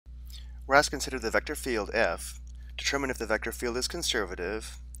We're asked to consider the vector field f, determine if the vector field is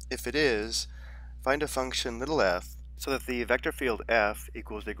conservative. If it is, find a function little f so that the vector field f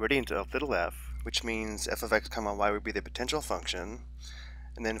equals the gradient of little f, which means f of x comma y would be the potential function,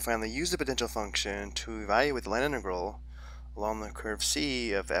 and then finally use the potential function to evaluate the line integral along the curve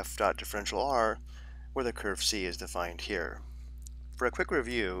c of f dot differential r, where the curve c is defined here. For a quick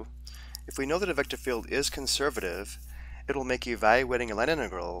review, if we know that a vector field is conservative, it will make evaluating a line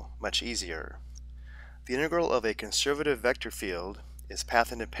integral much easier. The integral of a conservative vector field is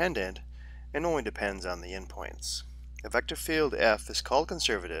path independent and only depends on the endpoints. A vector field f is called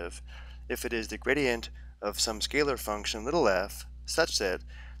conservative if it is the gradient of some scalar function little f such that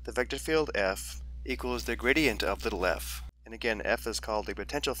the vector field f equals the gradient of little f. And again, f is called the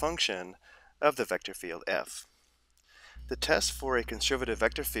potential function of the vector field f. The test for a conservative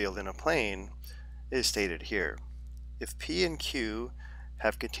vector field in a plane is stated here. If p and q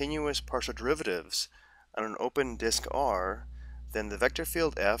have continuous partial derivatives on an open disk R, then the vector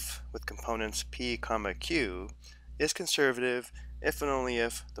field f with components p, q is conservative if and only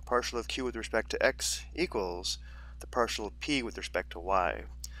if the partial of q with respect to x equals the partial of p with respect to y.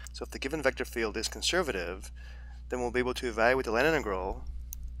 So if the given vector field is conservative, then we'll be able to evaluate the line integral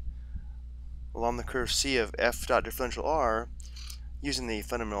along the curve c of f dot differential r using the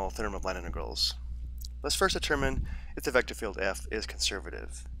fundamental theorem of line integrals. Let's first determine if the vector field f is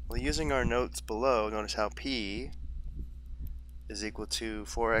conservative. Well, using our notes below, notice how p is equal to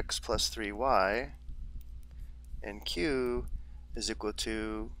 4x plus 3y and q is equal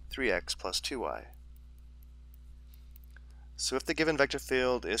to 3x plus 2y. So if the given vector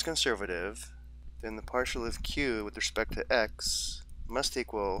field is conservative, then the partial of q with respect to x must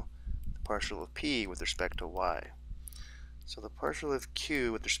equal the partial of p with respect to y. So the partial of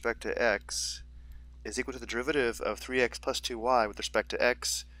q with respect to x is equal to the derivative of 3x plus 2y with respect to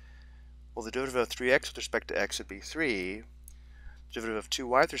x. Well, the derivative of 3x with respect to x would be 3. The derivative of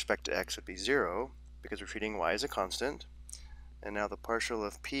 2y with respect to x would be 0, because we're treating y as a constant. And now the partial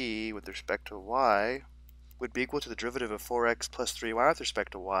of p with respect to y would be equal to the derivative of 4x plus 3y with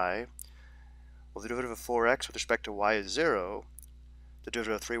respect to y. Well, the derivative of 4x with respect to y is 0. The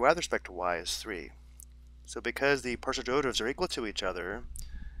derivative of 3y with respect to y is 3. So because the partial derivatives are equal to each other,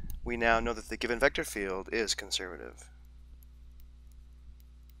 we now know that the given vector field is conservative.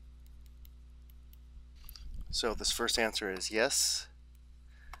 So this first answer is yes,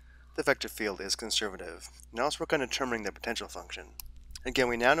 the vector field is conservative. Now let's work on determining the potential function. Again,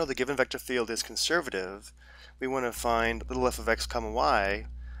 we now know the given vector field is conservative. We want to find little f of x comma y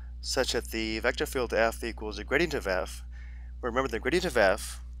such that the vector field f equals the gradient of f. Remember, the gradient of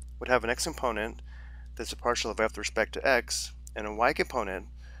f would have an x component that's a partial of f with respect to x, and a y component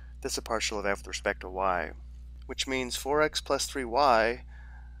that's a partial of f with respect to y, which means 4x plus 3y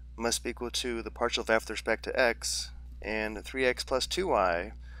must be equal to the partial of f with respect to x, and 3x plus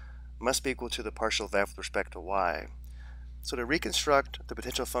 2y must be equal to the partial of f with respect to y. So to reconstruct the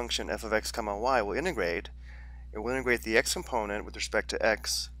potential function f of x comma y, we'll integrate. It will integrate the x component with respect to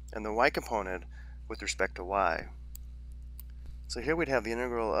x and the y component with respect to y. So here we'd have the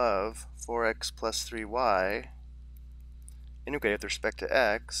integral of 4x plus 3y integrated with respect to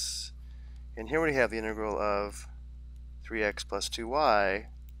x, and here we have the integral of 3x plus 2y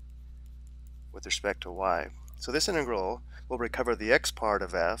with respect to y. So this integral will recover the x part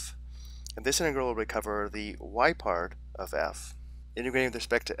of f, and this integral will recover the y part of f. Integrating with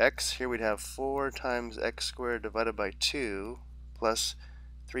respect to x, here we'd have 4 times x squared divided by 2 plus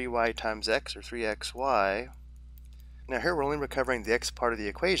 3y times x, or 3xy. Now here we're only recovering the x part of the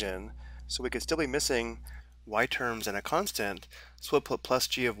equation, so we could still be missing y terms and a constant, so we'll put plus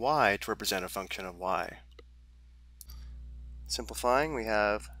g of y to represent a function of y. Simplifying, we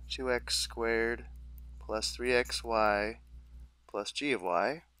have 2x squared plus 3xy plus g of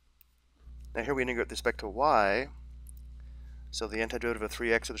y. Now here we integrate with respect to y, so the antiderivative of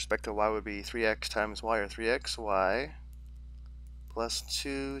 3x with respect to y would be 3x times y, or 3xy, plus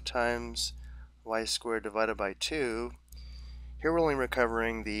 2 times y squared divided by 2. Here we're only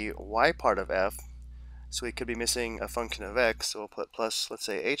recovering the y part of f, so we could be missing a function of x, so we'll put plus, let's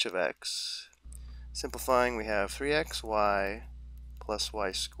say, h of x. Simplifying, we have 3xy plus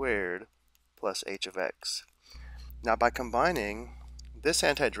y squared plus h of x. Now by combining this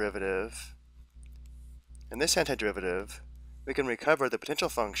antiderivative and this antiderivative, we can recover the potential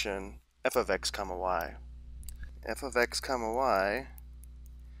function f of x comma y. F of x comma y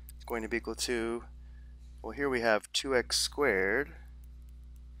is going to be equal to, well, here we have 2x squared.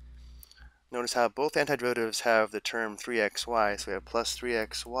 Notice how both antiderivatives have the term 3xy, so we have plus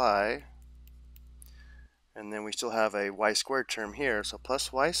 3xy And then we still have a y squared term here, so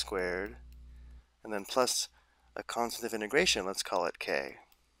plus y squared, and then plus a constant of integration, let's call it k.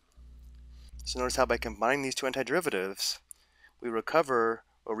 So notice how by combining these two antiderivatives, we recover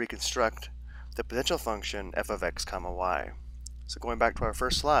or reconstruct the potential function f of x comma y. So going back to our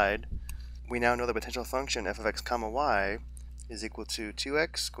first slide, we now know the potential function f of x comma y is equal to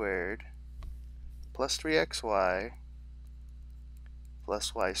 2x squared plus 3xy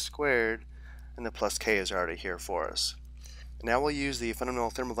plus y squared, and the plus k is already here for us. Now we'll use the fundamental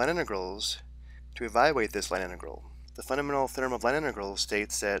theorem of line integrals to evaluate this line integral. The fundamental theorem of line integrals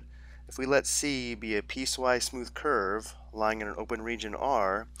states that if we let C be a piecewise smooth curve lying in an open region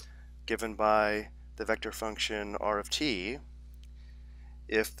R, given by the vector function r of t,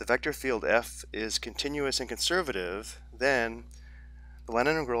 if the vector field f is continuous and conservative, then the line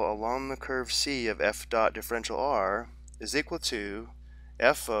integral along the curve C of f dot differential r is equal to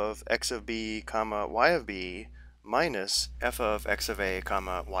f of x of b comma y of b minus f of x of a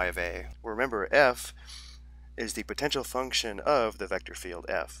comma y of a. Remember, f is the potential function of the vector field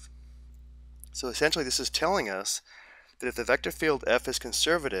f. So essentially this is telling us that if the vector field f is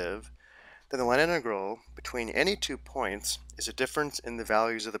conservative, then the line integral between any 2 points is a difference in the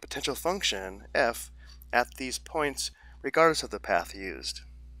values of the potential function f at these points regardless of the path used.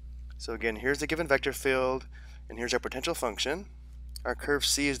 So again, here's the given vector field, and here's our potential function. Our curve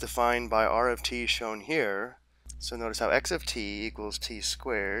C is defined by r of t shown here. So notice how x of t equals t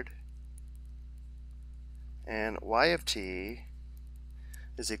squared, and y of t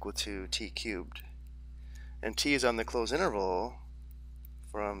is equal to t cubed. And t is on the closed interval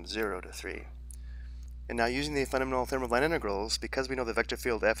from 0 to 3. And now using the fundamental theorem of line integrals, because we know the vector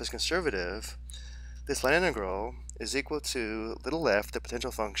field f is conservative, this line integral is equal to little f, the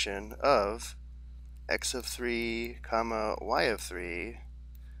potential function of x of 3 comma y of 3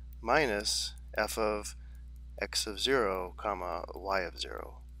 minus f of x of 0 comma y of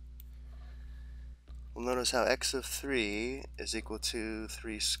 0. We'll notice how x of 3 is equal to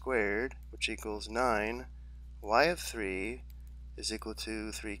 3 squared, which equals 9. Y of 3 is equal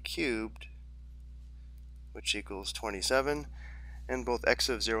to 3 cubed, which equals 27. And both x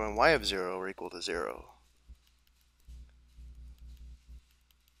of 0 and y of 0 are equal to 0.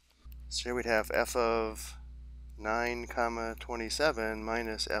 So here we'd have f of 9 comma 27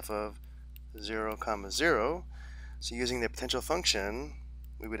 minus f of 0 comma 0. So using the potential function,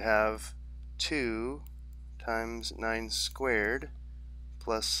 we would have 2 times 9 squared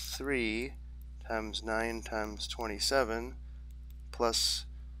plus 3 times 9 times 27 plus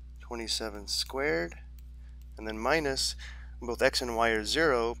 27 squared, and then minus, when both x and y are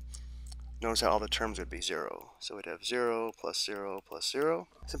 0, notice how all the terms would be 0. So we'd have 0 plus 0 plus 0.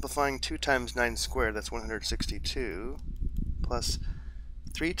 Simplifying 2 times 9 squared, that's 162, plus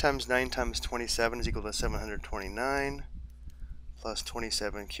 3 times 9 times 27 is equal to 729, plus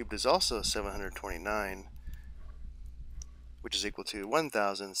 27 cubed is also 729, which is equal to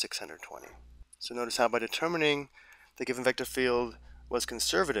 1,620. So notice how by determining the given vector field was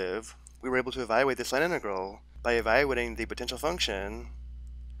conservative, we were able to evaluate this line integral by evaluating the potential function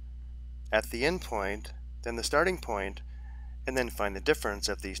at the end point, then the starting point, and then find the difference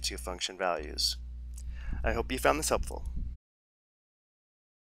of these two function values. I hope you found this helpful.